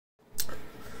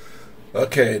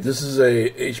Okay, this is a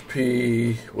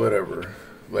HP whatever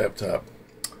laptop,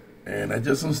 and I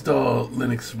just installed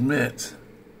Linux Mint,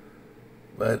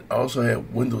 but I also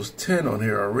have Windows 10 on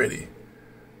here already.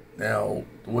 Now,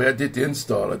 the way I did the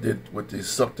install, I did with the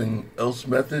something else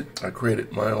method. I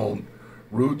created my own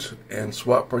root and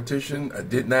swap partition. I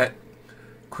did not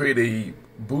create a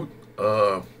boot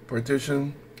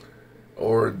partition,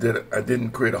 or I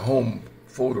didn't create a home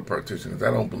folder partition because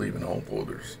I don't believe in home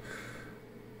folders.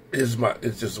 It's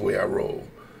just the way I roll.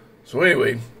 So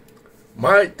anyway,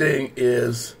 my thing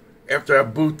is, after I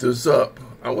boot this up,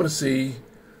 I want to see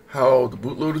how the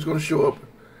bootloader is going to show up,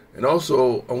 and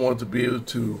also I want to be able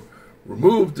to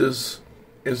remove this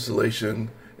installation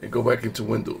and go back into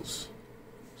Windows.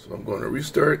 So I'm going to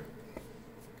restart.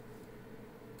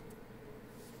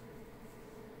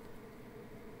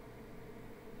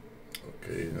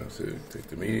 Okay, now take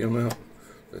the medium out.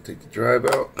 I take the drive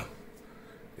out.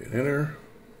 Hit enter.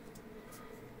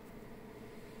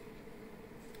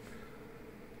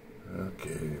 Okay,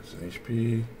 it's an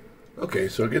HP. Okay,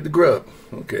 so I get the GRUB.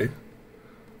 Okay,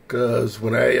 because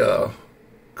when I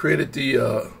created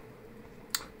the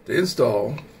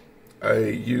install, I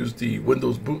used the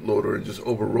Windows bootloader and just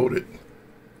overwrote it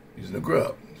using the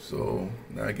GRUB. So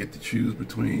now I get to choose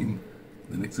between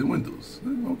Linux and Windows.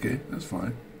 Okay, that's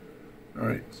fine. All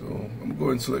right, so I'm gonna go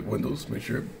ahead and select Windows. Make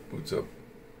sure it boots up.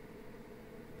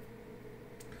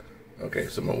 Okay,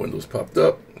 so my Windows popped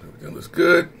up. Everything looks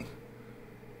good.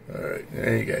 Alright,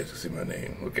 and you guys can see my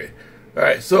name. Okay.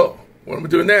 Alright, so what I'm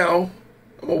going to do now,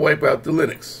 I'm going to wipe out the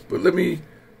Linux. But let me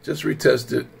just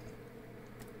retest it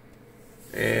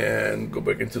and go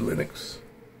back into Linux.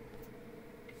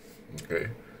 Okay.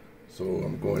 So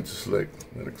I'm going to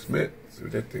select Linux Mint. See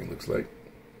what that thing looks like.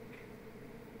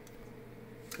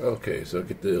 Okay, so I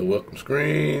get the welcome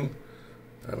screen.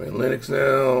 I'm in Linux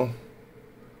now.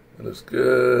 It looks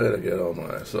good. I got all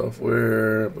my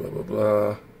software, blah, blah,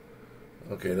 blah.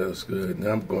 Okay, that's good.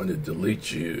 Now I'm going to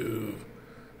delete you.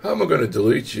 How am I going to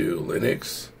delete you,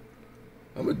 Linux?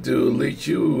 I'm going to delete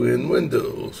you in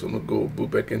Windows. So I'm going to go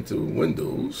boot back into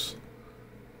Windows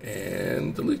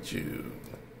and delete you.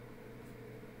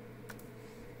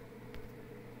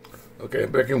 Okay,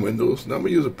 I'm back in Windows. Now I'm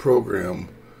going to use a program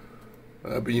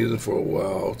I've been using for a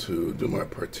while to do my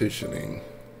partitioning.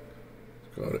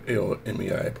 It's called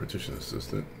LMEI Partition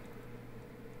Assistant.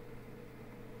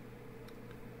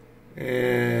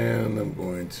 And I'm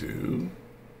going to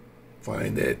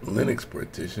find that Linux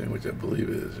partition, which I believe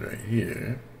is right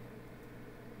here.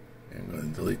 I'm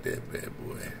going to delete that bad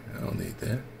boy. I don't need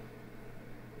that.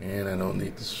 And I don't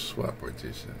need the swap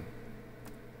partition.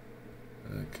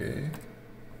 Okay.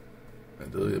 I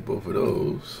deleted both of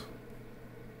those.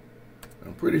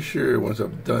 I'm pretty sure once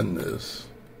I've done this,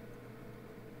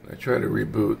 when I try to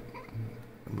reboot,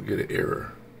 I'm going to get an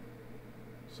error.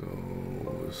 So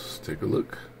let's take a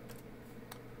look.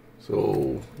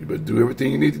 So you better do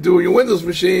everything you need to do on your Windows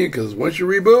machine, because once you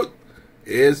reboot,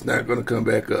 it's not going to come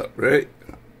back up, right?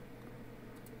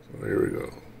 So here we go. I'm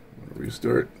going to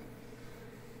restart.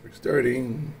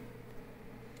 Restarting.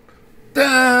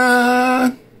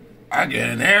 Done! I get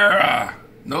an error.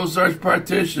 No such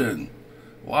partition.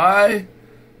 Why?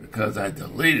 Because I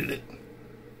deleted it.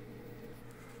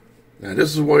 Now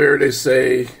this is where they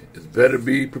say it's better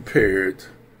be prepared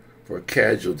for a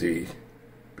casualty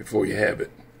before you have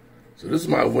it. So this is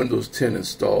my Windows 10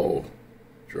 install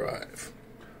drive.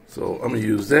 So I'm going to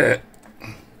use that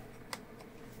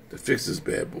to fix this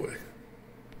bad boy.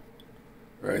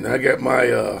 All right, now I got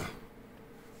my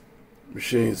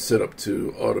machine set up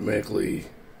to automatically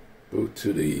boot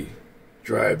to the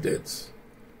drive that's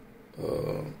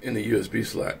in the USB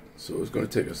slot. So it's going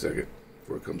to take a second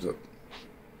before it comes up.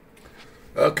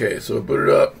 Okay, so I boot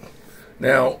it up.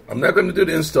 Now, I'm not going to do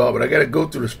the install, but I got to go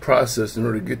through this process in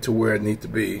order to get to where I need to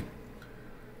be.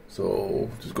 So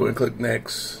just go ahead and click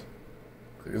next,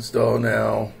 click install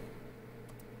now,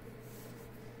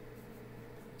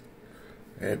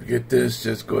 and if you get this,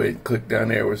 just go ahead and click down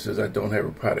there where it says I don't have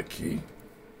a product key.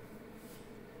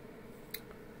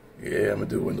 Yeah, I'm gonna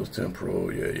do Windows 10 Pro.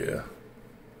 Yeah.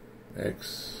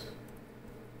 Next.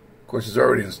 Of course, it's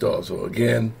already installed. So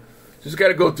again, just got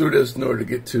to go through this in order to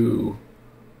get to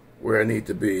where I need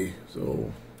to be.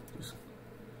 So just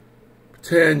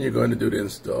pretend you're going to do the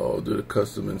install, do the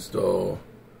custom install.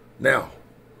 Now,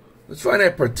 let's find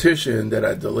that partition that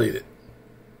I deleted.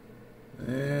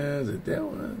 Is it that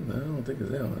one? No, I don't think it's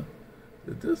that one.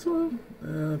 Is it this one? No,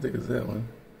 I don't think it's that one.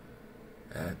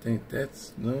 I think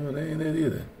that's, no, that ain't it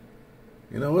either.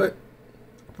 You know what?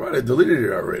 I probably deleted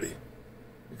it already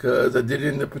because I did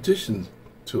it in the partition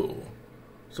tool.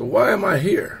 So why am I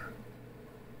here?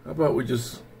 How about we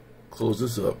just close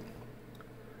this up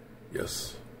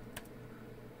Yes.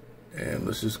 And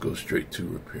let's just go straight to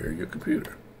repair your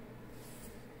computer.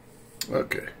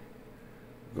 Okay.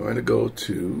 I'm going to go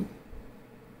to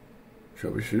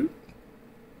troubleshoot.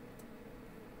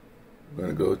 I'm going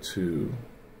to go to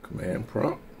command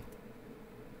prompt.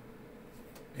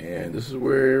 And this is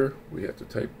where we have to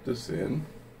type this in.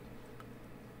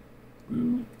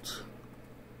 Boot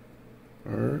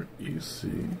rec.exe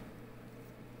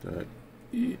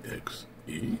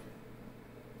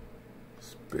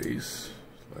space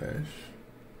 /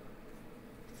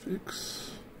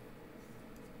 fix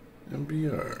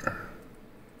mbr.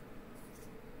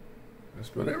 I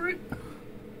spelled that right?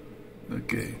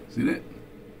 Okay, see that?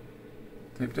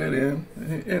 Type that in and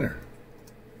hit enter.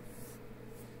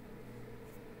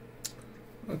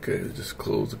 Okay, just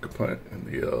close the component and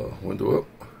the window up.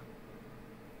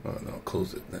 Oh no,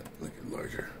 close it, not make it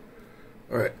larger.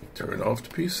 Alright, turn off the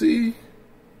PC.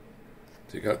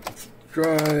 Take out the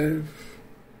drive.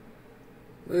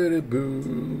 Let it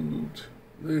boot.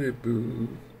 Let it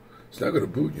boot. It's not going to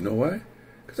boot, you know why?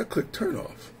 Because I clicked turn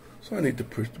off. So I need to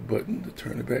push the button to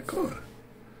turn it back on.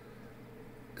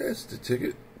 That's the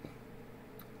ticket.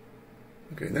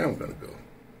 Okay, now I'm going to go.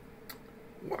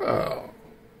 Wow.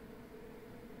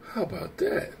 How about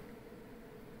that?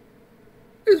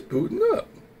 It's booting up.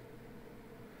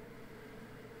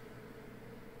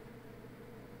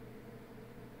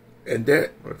 And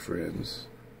that, my friends,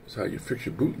 is how you fix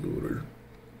your bootloader.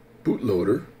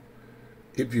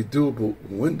 If you do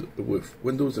with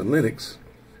Windows and Linux,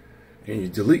 and you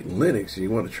delete Linux and you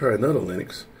want to try another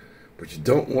Linux, but you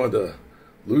don't want to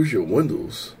lose your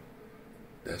Windows,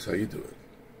 that's how you do it.